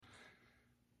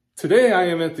Today I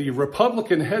am at the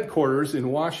Republican headquarters in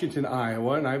Washington,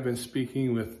 Iowa, and I've been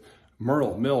speaking with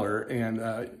Merle Miller,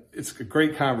 and it's a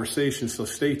great conversation, so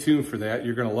stay tuned for that.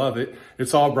 You're going to love it.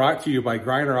 It's all brought to you by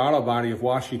Griner Auto Body of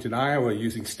Washington, Iowa,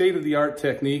 using state-of-the-art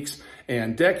techniques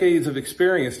and decades of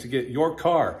experience to get your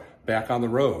car back on the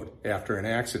road after an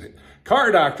accident.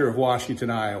 Car Doctor of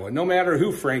Washington, Iowa. No matter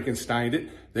who Frankensteined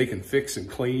it, they can fix and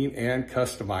clean and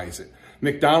customize it.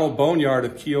 McDonald Boneyard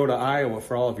of Keota, Iowa,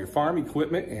 for all of your farm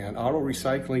equipment and auto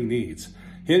recycling needs.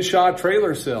 Hinshaw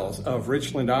Trailer Sales of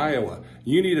Richland, Iowa.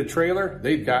 You need a trailer,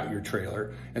 they've got your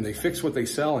trailer, and they fix what they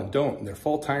sell and don't in their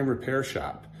full-time repair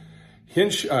shop.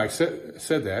 I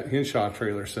said that, Hinshaw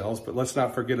Trailer Sales, but let's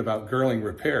not forget about Girling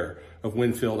Repair of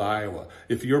Winfield, Iowa.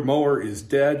 If your mower is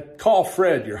dead, call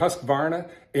Fred, your Husqvarna,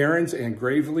 Aaron's, and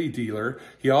Gravely dealer.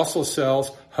 He also sells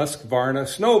Husqvarna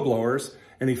snowblowers,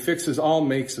 and he fixes all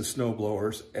makes of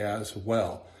snowblowers as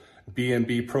well.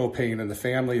 B&B Propane and the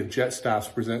family of jet stops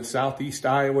present Southeast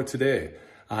Iowa Today.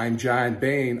 I'm John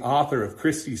Bain, author of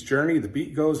Christie's Journey, The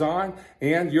Beat Goes On,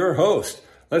 and your host.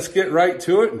 Let's get right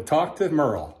to it and talk to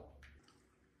Merle.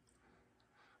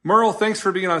 Merle, thanks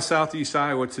for being on Southeast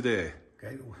Iowa Today.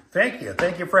 Okay. Thank you.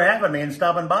 Thank you for having me and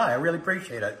stopping by. I really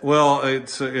appreciate it. Well,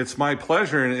 it's my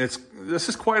pleasure, and this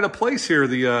is quite a place here,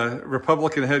 the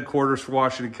Republican headquarters for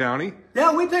Washington County.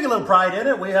 Yeah, we take a little pride in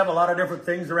it. We have a lot of different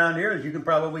things around here, as you can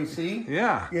probably see.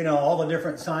 Yeah. You know, all the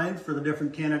different signs for the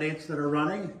different candidates that are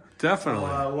running. Definitely.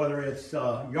 Whether it's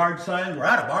yard signs, we're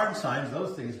out of barn signs.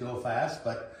 Those things go fast,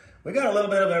 but we got a little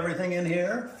bit of everything in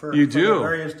here for the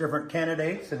various different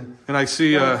candidates. And I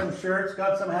see got some shirts,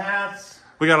 got some hats.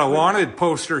 We got a wanted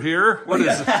poster here. What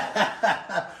is it?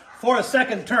 For a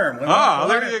second term.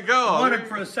 There you go. Wanted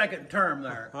for a second term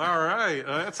there. All right.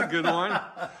 That's a good one.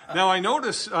 Now, I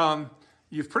notice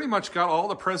you've pretty much got all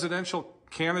the presidential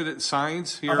candidate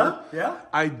signs here. Yeah.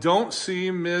 I don't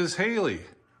see Ms. Haley.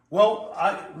 Well,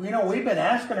 we've been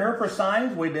asking her for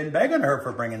signs. We've been begging her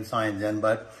for bringing signs in,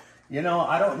 but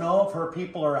I don't know if her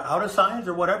people are out of signs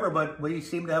or whatever, but we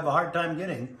seem to have a hard time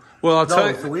getting I'll those, tell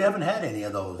you, so we haven't had any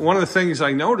of those. One of the things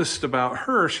I noticed about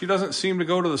her, she doesn't seem to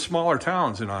go to the smaller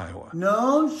towns in Iowa.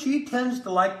 No, she tends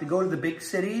to like to go to the big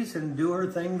cities and do her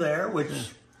thing there, which,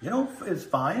 is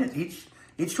fine. Each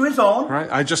to his own. Right.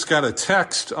 I just got a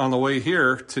text on the way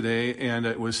here today, and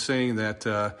it was saying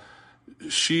that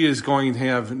she is going to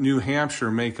have New Hampshire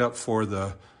make up for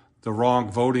the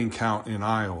wrong voting count in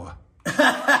Iowa.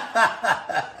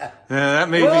 That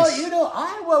may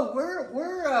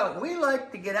Iowa, we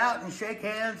like to get out and shake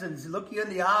hands and look you in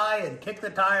the eye and kick the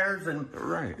tires and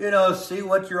see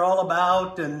what you're all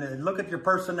about and look at your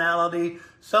personality.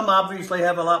 Some obviously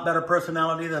have a lot better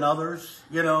personality than others,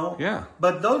 Yeah.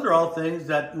 But those are all things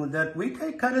that we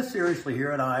take kind of seriously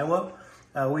here in Iowa.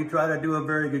 We try to do a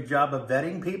very good job of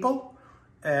vetting people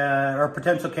or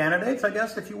potential candidates, I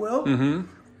guess, if you will. Mm-hmm.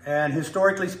 And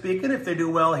historically speaking, if they do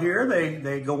well here,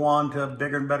 they go on to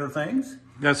bigger and better things.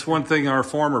 That's one thing our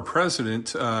former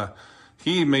president,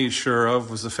 he made sure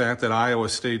of, was the fact that Iowa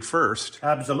stayed first.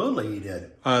 Absolutely, he did.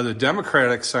 The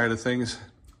Democratic side of things,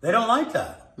 they don't like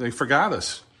that. They forgot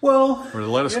us. Well, or they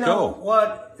let us go. go.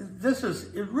 What? This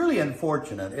is really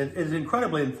unfortunate. It is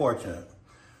incredibly unfortunate.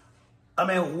 I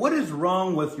mean, what is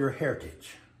wrong with your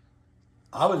heritage?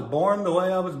 I was born the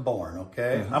way I was born,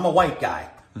 okay? Mm-hmm. I'm a white guy.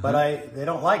 But they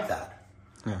don't like that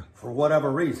for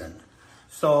whatever reason.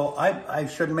 So I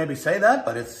shouldn't maybe say that,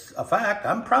 but it's a fact.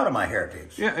 I'm proud of my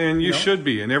heritage. Yeah, and you should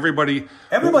be. And everybody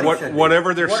should be.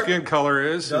 Whatever their skin color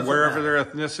is, and wherever matter. their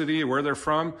ethnicity, where they're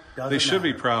from, they should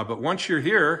be proud. But once you're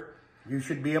here, you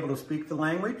should be able to speak the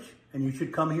language, and you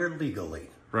should come here legally.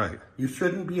 Right. You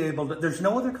shouldn't be able to. There's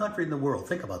no other country in the world.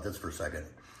 Think about this for a second.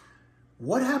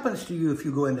 What happens to you if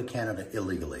you go into Canada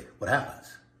illegally? What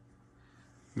happens?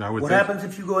 What happens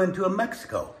if you go into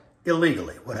Mexico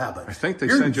illegally? What happens? I think they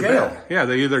send you back. Yeah,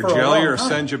 they either jail you or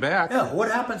send you back. Yeah,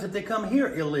 what happens if they come here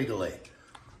illegally?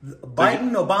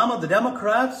 Biden, Obama, the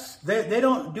Democrats, they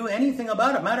don't do anything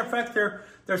about it. Matter of fact,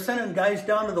 they're sending guys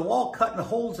down to the wall, cutting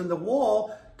holes in the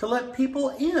wall to let people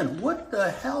in. What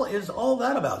the hell is all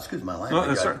that about? Excuse my language. No,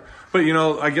 that's right. But,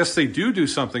 I guess they do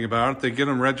something about it. They get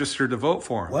them registered to vote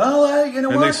for them. Well, what?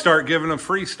 And they start giving them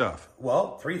free stuff.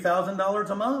 Well, $3,000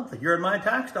 a month. You're in my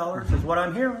tax dollars is what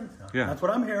I'm hearing. Yeah. That's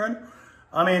what I'm hearing.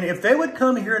 I mean, if they would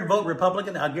come here and vote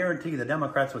Republican, I guarantee you the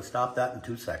Democrats would stop that in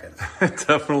 2 seconds.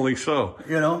 Definitely so.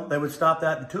 They would stop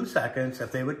that in 2 seconds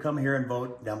if they would come here and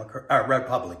vote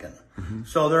Republican. Mm-hmm.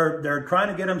 So they're trying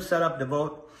to get them set up to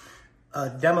vote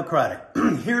Democratic.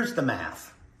 Here's the math.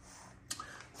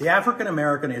 The African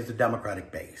American is the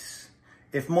Democratic base.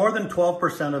 If more than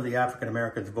 12% of the African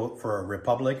Americans vote for a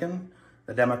Republican,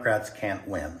 the Democrats can't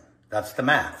win. That's the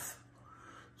math.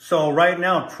 So right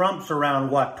now, Trump's around,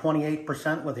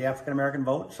 28% with the African-American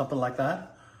vote, something like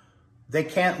that. They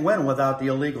can't win without the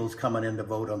illegals coming in to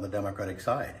vote on the Democratic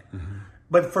side. Mm-hmm.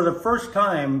 But for the first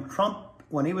time, Trump,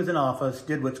 when he was in office,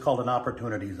 did what's called an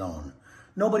opportunity zone.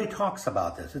 Nobody talks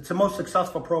about this. It's the most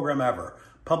successful program ever,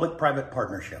 public-private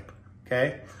partnership,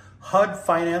 okay? HUD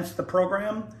financed the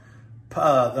program.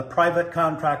 The private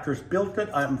contractors built it.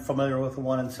 I'm familiar with the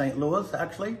one in St. Louis,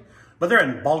 actually. But they're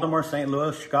in Baltimore, St.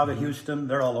 Louis, Chicago, mm-hmm. Houston.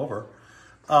 They're all over.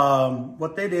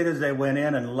 What they did is they went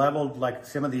in and leveled like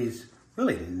some of these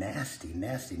really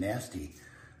nasty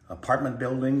apartment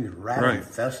buildings,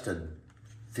 rat-infested,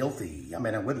 filthy. I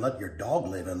mean, I wouldn't let your dog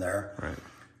live in there. Right.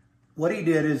 What he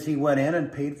did is he went in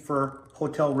and paid for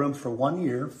hotel rooms for 1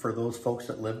 year for those folks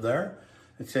that lived there.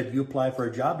 And said, you apply for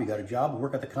a job, you got a job,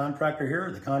 work at the contractor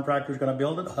here. The contractor's going to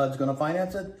build it, HUD's going to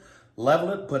finance it,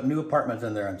 level it, put new apartments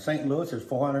in there. In St. Louis, there's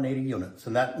 480 units,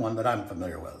 and that one that I'm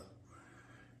familiar with.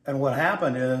 And what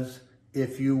happened is,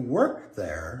 if you worked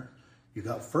there, you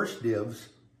got first dibs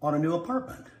on a new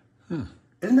apartment.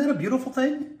 Isn't that a beautiful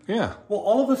thing? Yeah. Well,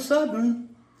 all of a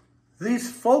sudden,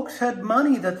 these folks had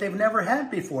money that they've never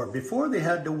had before. Before, they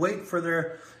had to wait for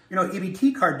their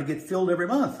EBT card to get filled every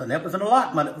month, and that was an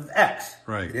allotment of X.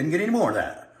 Right. They didn't get any more of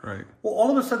that. Right. Well,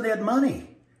 all of a sudden, they had money.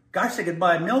 Gosh, they could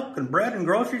buy milk and bread and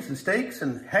groceries and steaks,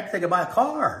 and heck, they could buy a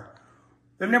car.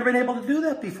 They've never been able to do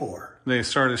that before. They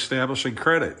started establishing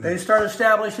credit. They started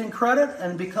establishing credit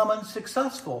and becoming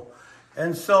successful.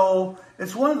 And so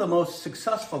it's one of the most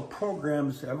successful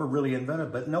programs ever really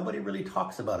invented, but nobody really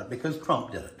talks about it because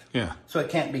Trump did it. Yeah. So it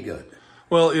can't be good.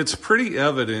 Well, it's pretty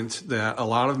evident that a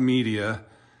lot of media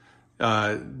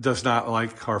does not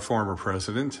like our former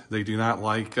president. They do not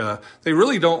like, they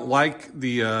really don't like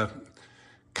the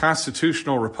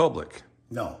constitutional republic.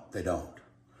 No, they don't.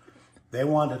 They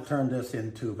want to turn this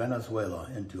into Venezuela,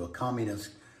 into a communist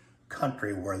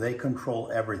country where they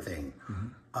control everything.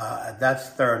 Mm-hmm. That's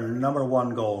their number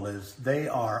one goal, is they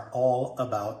are all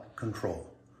about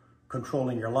control.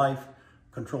 Controlling your life,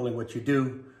 controlling what you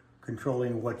do,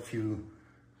 controlling what you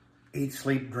eat,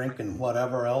 sleep, drink, and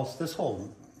whatever else. This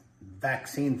whole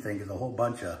vaccine thing is a whole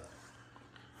bunch of,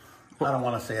 I don't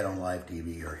want to say it on live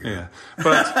TV or here. Yeah,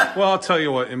 but well, I'll tell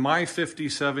you what, in my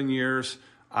 57 years,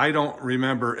 I don't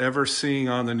remember ever seeing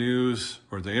on the news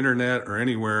or the internet or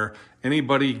anywhere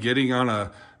anybody getting on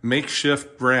a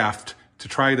makeshift raft to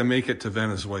try to make it to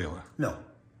Venezuela. No.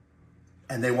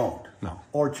 And they won't. No.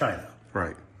 Or China.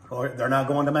 Right. Or they're not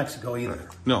going to Mexico either. Right.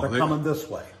 No. They're coming this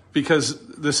way.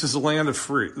 Because this is the land of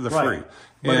free. But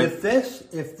if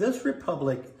this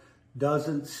republic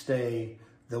doesn't stay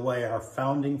the way our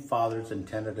founding fathers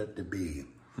intended it to be,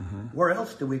 mm-hmm. where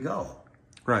else do we go?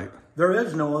 Right. There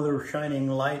is no other shining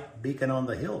light beacon on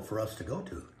the hill for us to go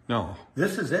to. No.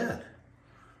 This is it.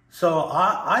 So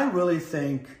I really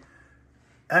think,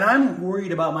 and I'm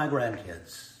worried about my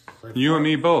grandkids. You and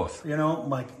me both.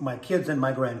 My kids and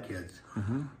my grandkids.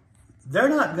 Mm-hmm. They're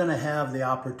not going to have the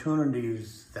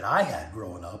opportunities that I had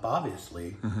growing up,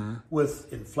 obviously, mm-hmm.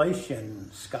 with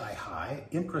inflation sky high,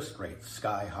 interest rates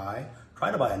sky high.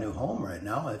 Try to buy a new home right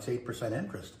now, it's 8%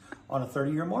 interest on a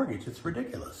 30-year mortgage. It's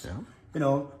ridiculous.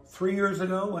 Yeah. 3 years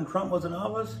ago when Trump was in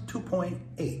office,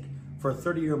 2.8 for a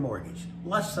 30-year mortgage,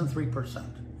 less than 3%.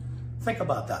 Think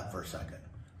about that for a second.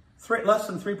 Less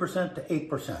than 3% to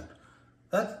 8%.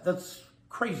 That's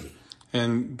crazy.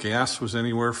 And gas was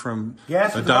anywhere from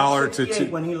 $1 to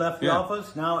 $2 when he left the yeah.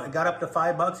 office. Now it got up to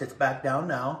 $5. It's back down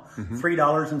now, mm-hmm.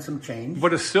 $3 and some change.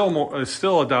 But it's still more. It's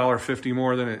still $1.50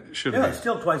 more than it should have been. Yeah, it's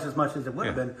still twice as much as it would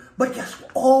have been. But guess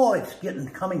what? It's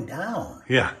coming down.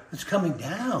 Yeah, it's coming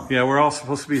down. Yeah, we're all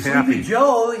supposed to be Sleepy happy.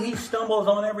 Joe, he stumbles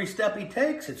on every step he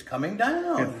takes. It's coming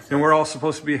down. Yeah. And we're all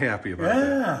supposed to be happy about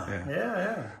that.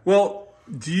 Yeah. Well,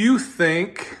 do you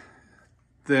think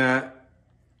that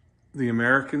the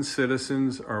American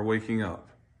citizens are waking up?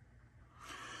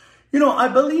 I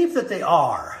believe that they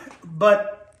are.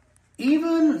 But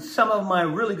even some of my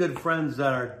really good friends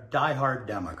that are diehard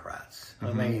Democrats,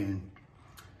 mm-hmm. I mean,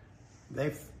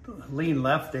 they lean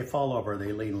left, they fall over,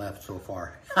 they lean left so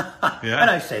far. Yeah. And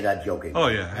I say that jokingly. Oh,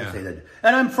 yeah. I say that.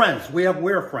 And I'm friends.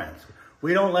 We're friends.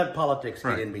 We don't let politics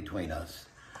get in between us.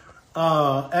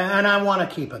 And I want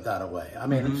to keep it that way. I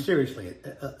mean, mm-hmm. seriously,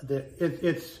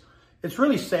 it's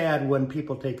really sad when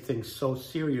people take things so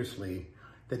seriously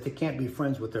that they can't be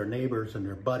friends with their neighbors and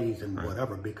their buddies and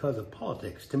whatever because of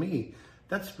politics. To me,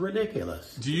 that's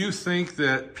ridiculous. Do you think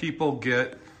that people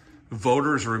get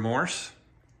voters' remorse?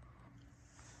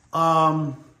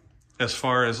 As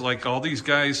far as like all these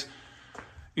guys,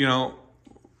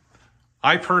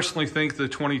 I personally think the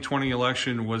 2020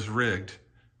 election was rigged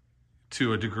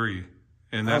to a degree.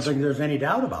 And I don't think there's any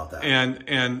doubt about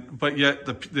that. But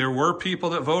yet there were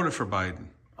people that voted for Biden.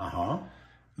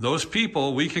 Those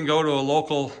people, we can go to a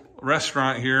local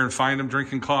restaurant here and find them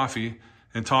drinking coffee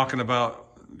and talking about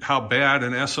how bad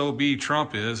an SOB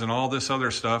Trump is and all this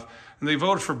other stuff. And they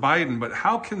voted for Biden, but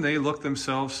how can they look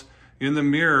themselves in the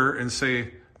mirror and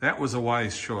say, that was a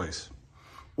wise choice?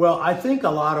 Well, I think a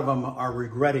lot of them are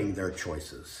regretting their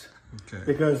choices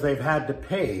because they've had to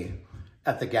pay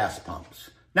at the gas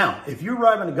pumps. Now, if you're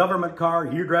driving a government car,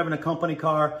 you're driving a company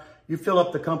car, you fill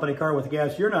up the company car with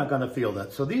gas, you're not going to feel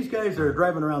that. So these guys that are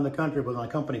driving around the country with a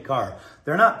company car,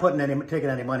 they're not taking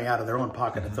any money out of their own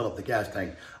pocket to fill up the gas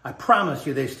tank. I promise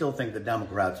you, they still think the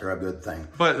Democrats are a good thing.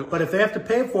 But if they have to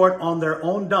pay for it on their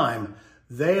own dime,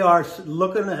 they are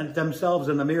looking at themselves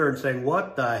in the mirror and saying,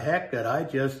 what the heck did I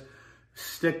just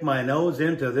stick my nose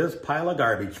into this pile of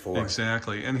garbage for?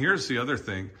 Exactly. And here's the other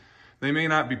thing. They may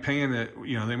not be paying it,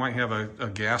 they might have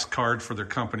a gas card for their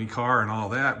company car and all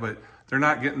that, but they're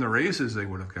not getting the raises they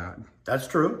would have gotten. That's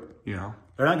true. They're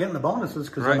not getting the bonuses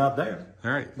because they're not there.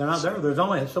 Right. They're not there. There's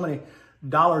only so many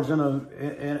dollars in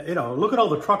look at all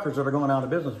the truckers that are going out of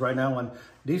business right now, and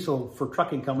diesel for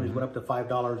trucking companies went up to $5,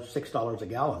 $6 a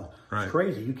gallon. Right. It's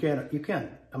crazy. You can't,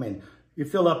 you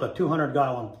fill up a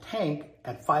 200-gallon tank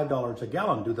at $5 a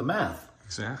gallon, do the math.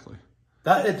 Exactly.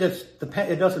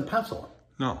 It doesn't pencil.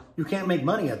 No. You can't make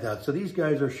money at that. So these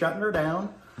guys are shutting her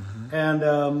down. And,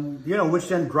 which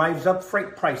then drives up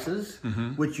freight prices,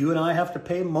 which you and I have to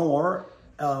pay more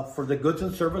for the goods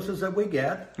and services that we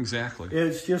get. Exactly.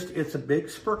 It's a big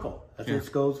circle as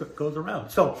it goes around.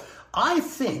 So I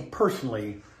think,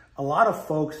 personally, a lot of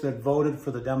folks that voted for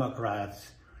the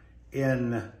Democrats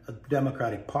in the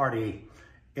Democratic Party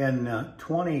in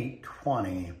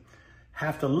 2020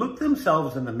 have to look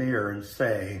themselves in the mirror and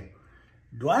say,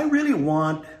 do I really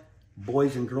want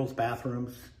boys and girls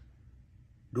bathrooms?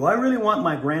 Do I really want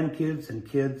my grandkids and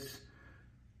kids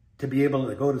to be able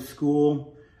to go to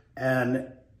school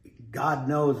and God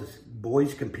knows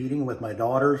boys competing with my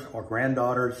daughters or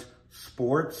granddaughters'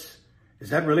 sports? Is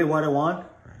that really what I want?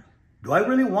 Do I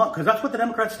really want, because that's what the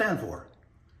Democrats stand for.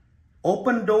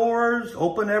 Open doors,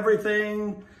 open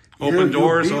everything. Open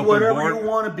doors, be open whatever you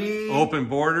want to be. Open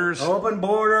borders. Open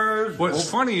borders. What's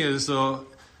funny is, though,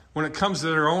 when it comes to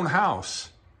their own house,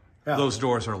 those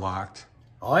doors are locked.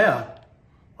 Oh, yeah.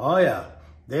 Oh, yeah.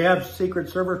 They have Secret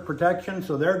Service protection,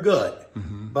 so they're good.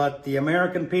 But the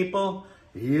American people,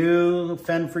 you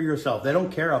fend for yourself. They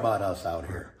don't care about us out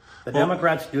here. The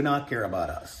Democrats do not care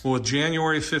about us. Well,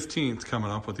 January 15th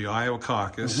coming up with the Iowa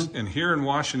Caucus, and here in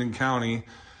Washington County,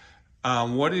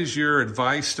 what is your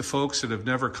advice to folks that have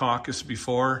never caucused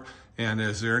before? And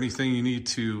is there anything you need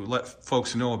to let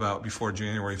folks know about before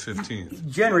January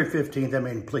 15th? January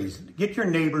 15th, please, get your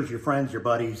neighbors, your friends, your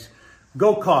buddies.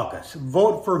 Go caucus.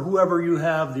 Vote for whoever you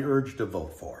have the urge to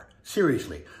vote for.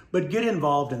 Seriously. But get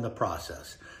involved in the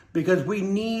process. Because we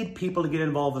need people to get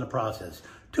involved in the process.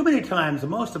 Too many times,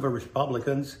 most of us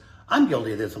Republicans, I'm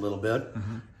guilty of this a little bit,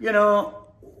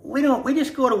 we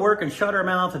just go to work and shut our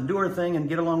mouth and do our thing and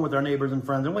get along with our neighbors and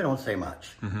friends, and we don't say much.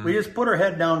 We just put our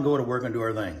head down, go to work, and do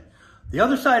our thing. The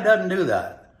other side doesn't do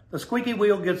that. The squeaky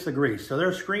wheel gets the grease. So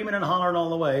they're screaming and hollering all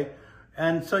the way.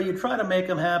 And so you try to make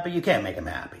them happy. You can't make them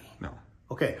happy. No.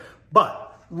 Okay.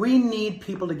 But we need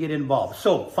people to get involved.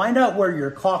 So find out where your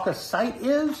caucus site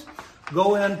is.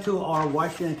 Go into our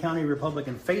Washington County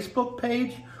Republican Facebook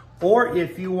page. Or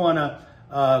if you want to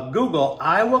Google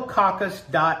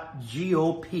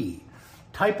iowacaucus.gop.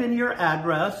 Type in your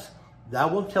address.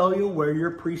 That will tell you where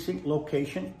your precinct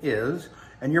location is.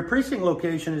 And your precinct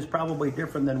location is probably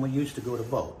different than we used to go to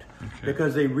vote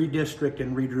because they redistrict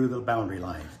and redrew the boundary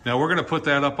lines. Now, we're going to put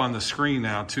that up on the screen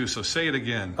now, too, so say it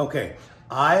again. Okay.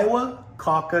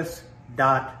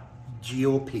 iowacaucus.gop.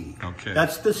 Okay.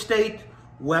 That's the state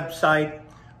website,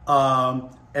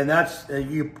 and that's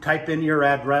you type in your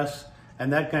address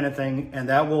and that kind of thing, and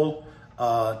that will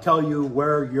tell you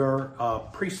where your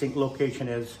precinct location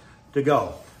is to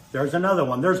go. There's another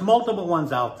one. There's multiple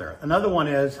ones out there. Another one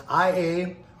is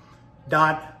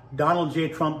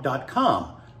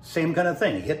ia.donaldjtrump.com. Same kind of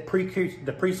thing. Hit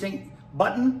the precinct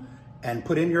button and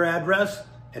put in your address,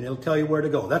 and it'll tell you where to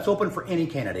go. That's open for any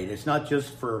candidate. It's not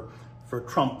just for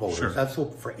Trump voters. Sure. That's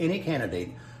open for any candidate.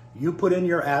 You put in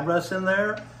your address in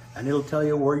there, and it'll tell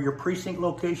you where your precinct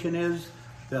location is,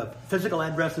 the physical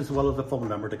address as well as the phone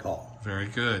number to call. Very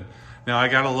good. Now, I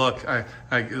got to look. I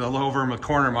look over in the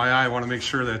corner of my eye. I want to make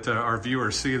sure that our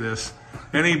viewers see this.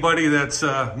 Anybody that's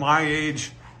my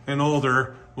age and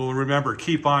older will remember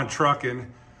Keep On Truckin'.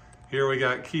 Here we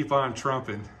got Keep On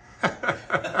Trumpin'.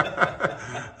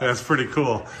 That's pretty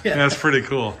cool. Yeah. That's pretty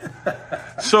cool.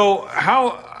 So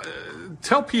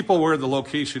tell people where the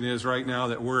location is right now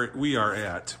that we are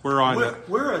at. We're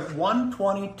at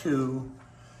 122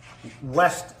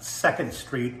 West 2nd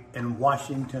Street in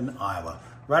Washington, Iowa.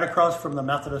 Right across from the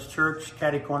Methodist Church,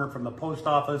 catty corner from the post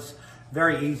office.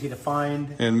 Very easy to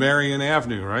find. And Marion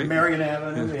Avenue, right? Marion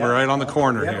Avenue. We're right on the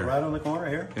corner here. Right on the corner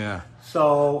here. Yeah.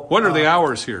 So. What are the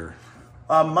hours here?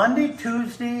 Monday,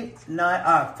 Tuesday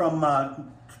night from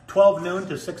 12 noon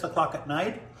to 6 o'clock at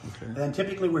night. Okay. And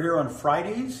typically we're here on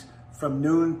Fridays from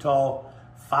noon till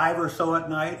 5 or so at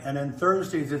night. And then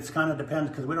Thursdays, it's kind of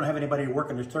depends because we don't have anybody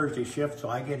working the Thursday shift, so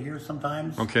I get here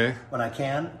sometimes when I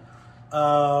can.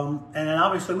 And then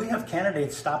obviously we have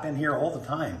candidates stop in here all the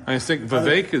time. I think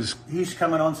Vivek he's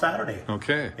coming on Saturday.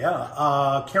 Okay.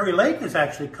 Yeah. Kerry Lake is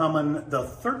actually coming the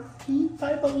 13th,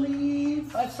 I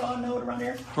believe. I saw a note around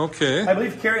here. Okay. I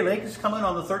believe Kerry Lake is coming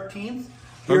on the 13th.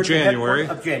 Of January.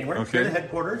 Okay. Here at the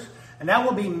headquarters. And that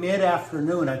will be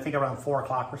mid-afternoon, I think around 4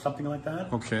 o'clock or something like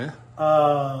that. Okay.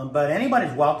 But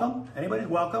anybody's welcome. Anybody's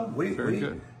welcome. We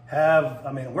good. have,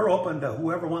 we're open to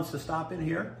whoever wants to stop in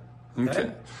here.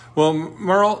 Okay. Well,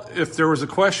 Merle, if there was a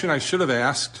question I should have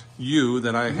asked you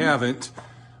that I haven't,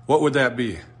 what would that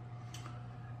be?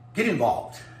 Get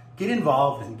involved. Get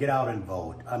involved and get out and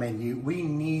vote. We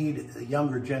need the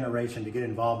younger generation to get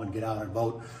involved and get out and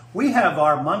vote. We have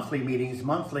our monthly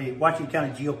Washington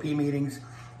County GOP meetings,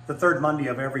 the third Monday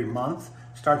of every month.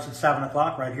 Starts at 7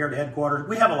 o'clock right here at headquarters.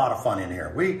 We have a lot of fun in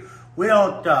here. We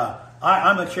don't,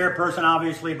 I'm a chairperson,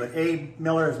 obviously, but Abe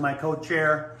Miller is my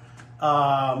co-chair.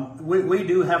 We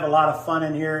do have a lot of fun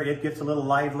in here. It gets a little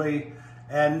lively,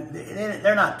 and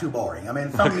they're not too boring.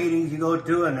 Some meetings you go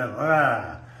to, and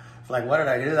it's like, what did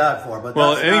I do that for?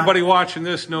 But anybody watching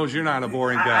this knows you're not a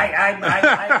boring guy.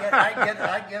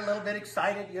 I get a little bit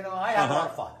excited. I have a lot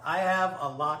of fun. I have a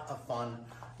lot of fun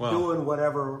doing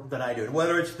whatever that I do,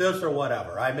 whether it's this or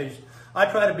whatever. I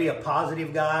try to be a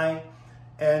positive guy,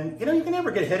 and you can never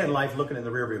get hit in life looking in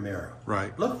the rearview mirror.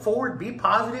 Right. Look forward, be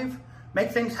positive.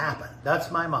 Make things happen.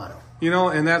 That's my motto.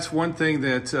 And that's one thing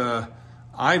that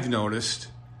I've noticed.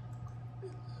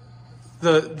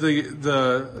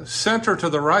 The center to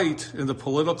the right in the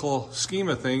political scheme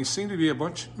of things seem to be a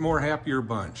much more happier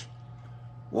bunch.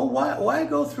 Well, why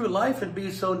go through life and be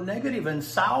so negative and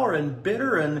sour and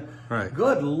bitter and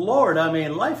good Lord?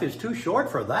 Life is too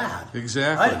short for that.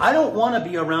 Exactly. I don't want to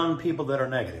be around people that are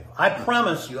negative. I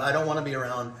promise you, I don't want to be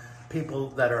around people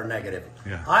that are negative.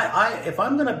 Yeah. If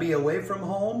I'm going to be away from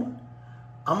home,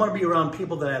 I'm going to be around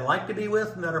people that I like to be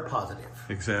with and that are positive.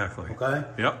 Exactly. Okay?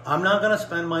 Yep. I'm not going to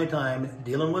spend my time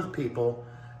dealing with people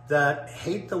that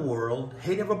hate the world,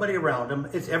 hate everybody around them.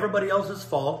 It's everybody else's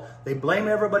fault. They blame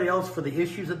everybody else for the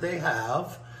issues that they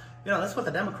have. That's what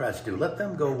the Democrats do. Let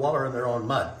them go waller in their own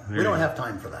mud. We don't have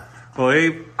time for that. Well,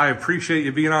 Abe, I appreciate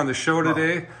you being on the show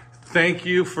today. Thank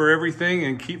you for everything,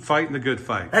 and keep fighting the good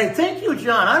fight. Hey, thank you,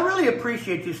 John. I really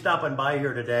appreciate you stopping by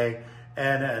here today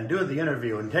and doing the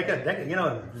interview and take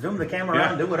a zoom the camera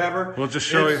around, do whatever. We'll just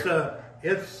show you.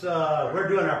 We're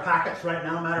doing our packets right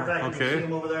now. Matter of fact, you can see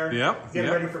them over there. Yep.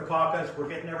 Getting ready for caucus. We're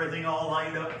getting everything all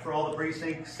lined up for all the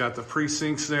precincts. Got the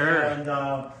precincts there. And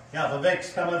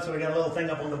Vivek's coming, so we got a little thing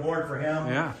up on the board for him.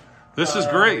 Yeah. This is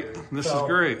great. This is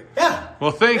great. Yeah.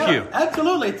 Well, thank you.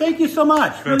 Absolutely. Thank you so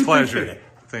much. It's been a pleasure.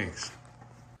 Thanks.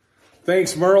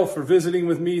 Thanks, Merle, for visiting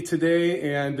with me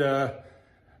today. And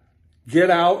get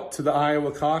out to the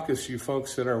Iowa Caucus, you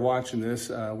folks that are watching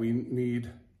this.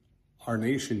 Our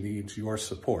nation needs your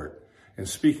support. And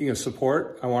speaking of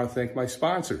support, I want to thank my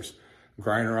sponsors: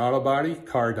 Griner Auto Body,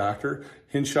 Car Doctor,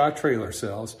 Hinshaw Trailer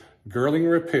Sales, Girling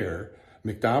Repair,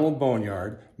 McDonald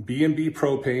Boneyard, B&B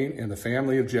Propane, and the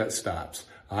family of Jet Stops.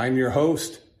 I'm your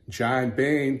host, John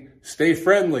Bain. Stay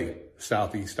friendly,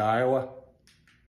 Southeast Iowa.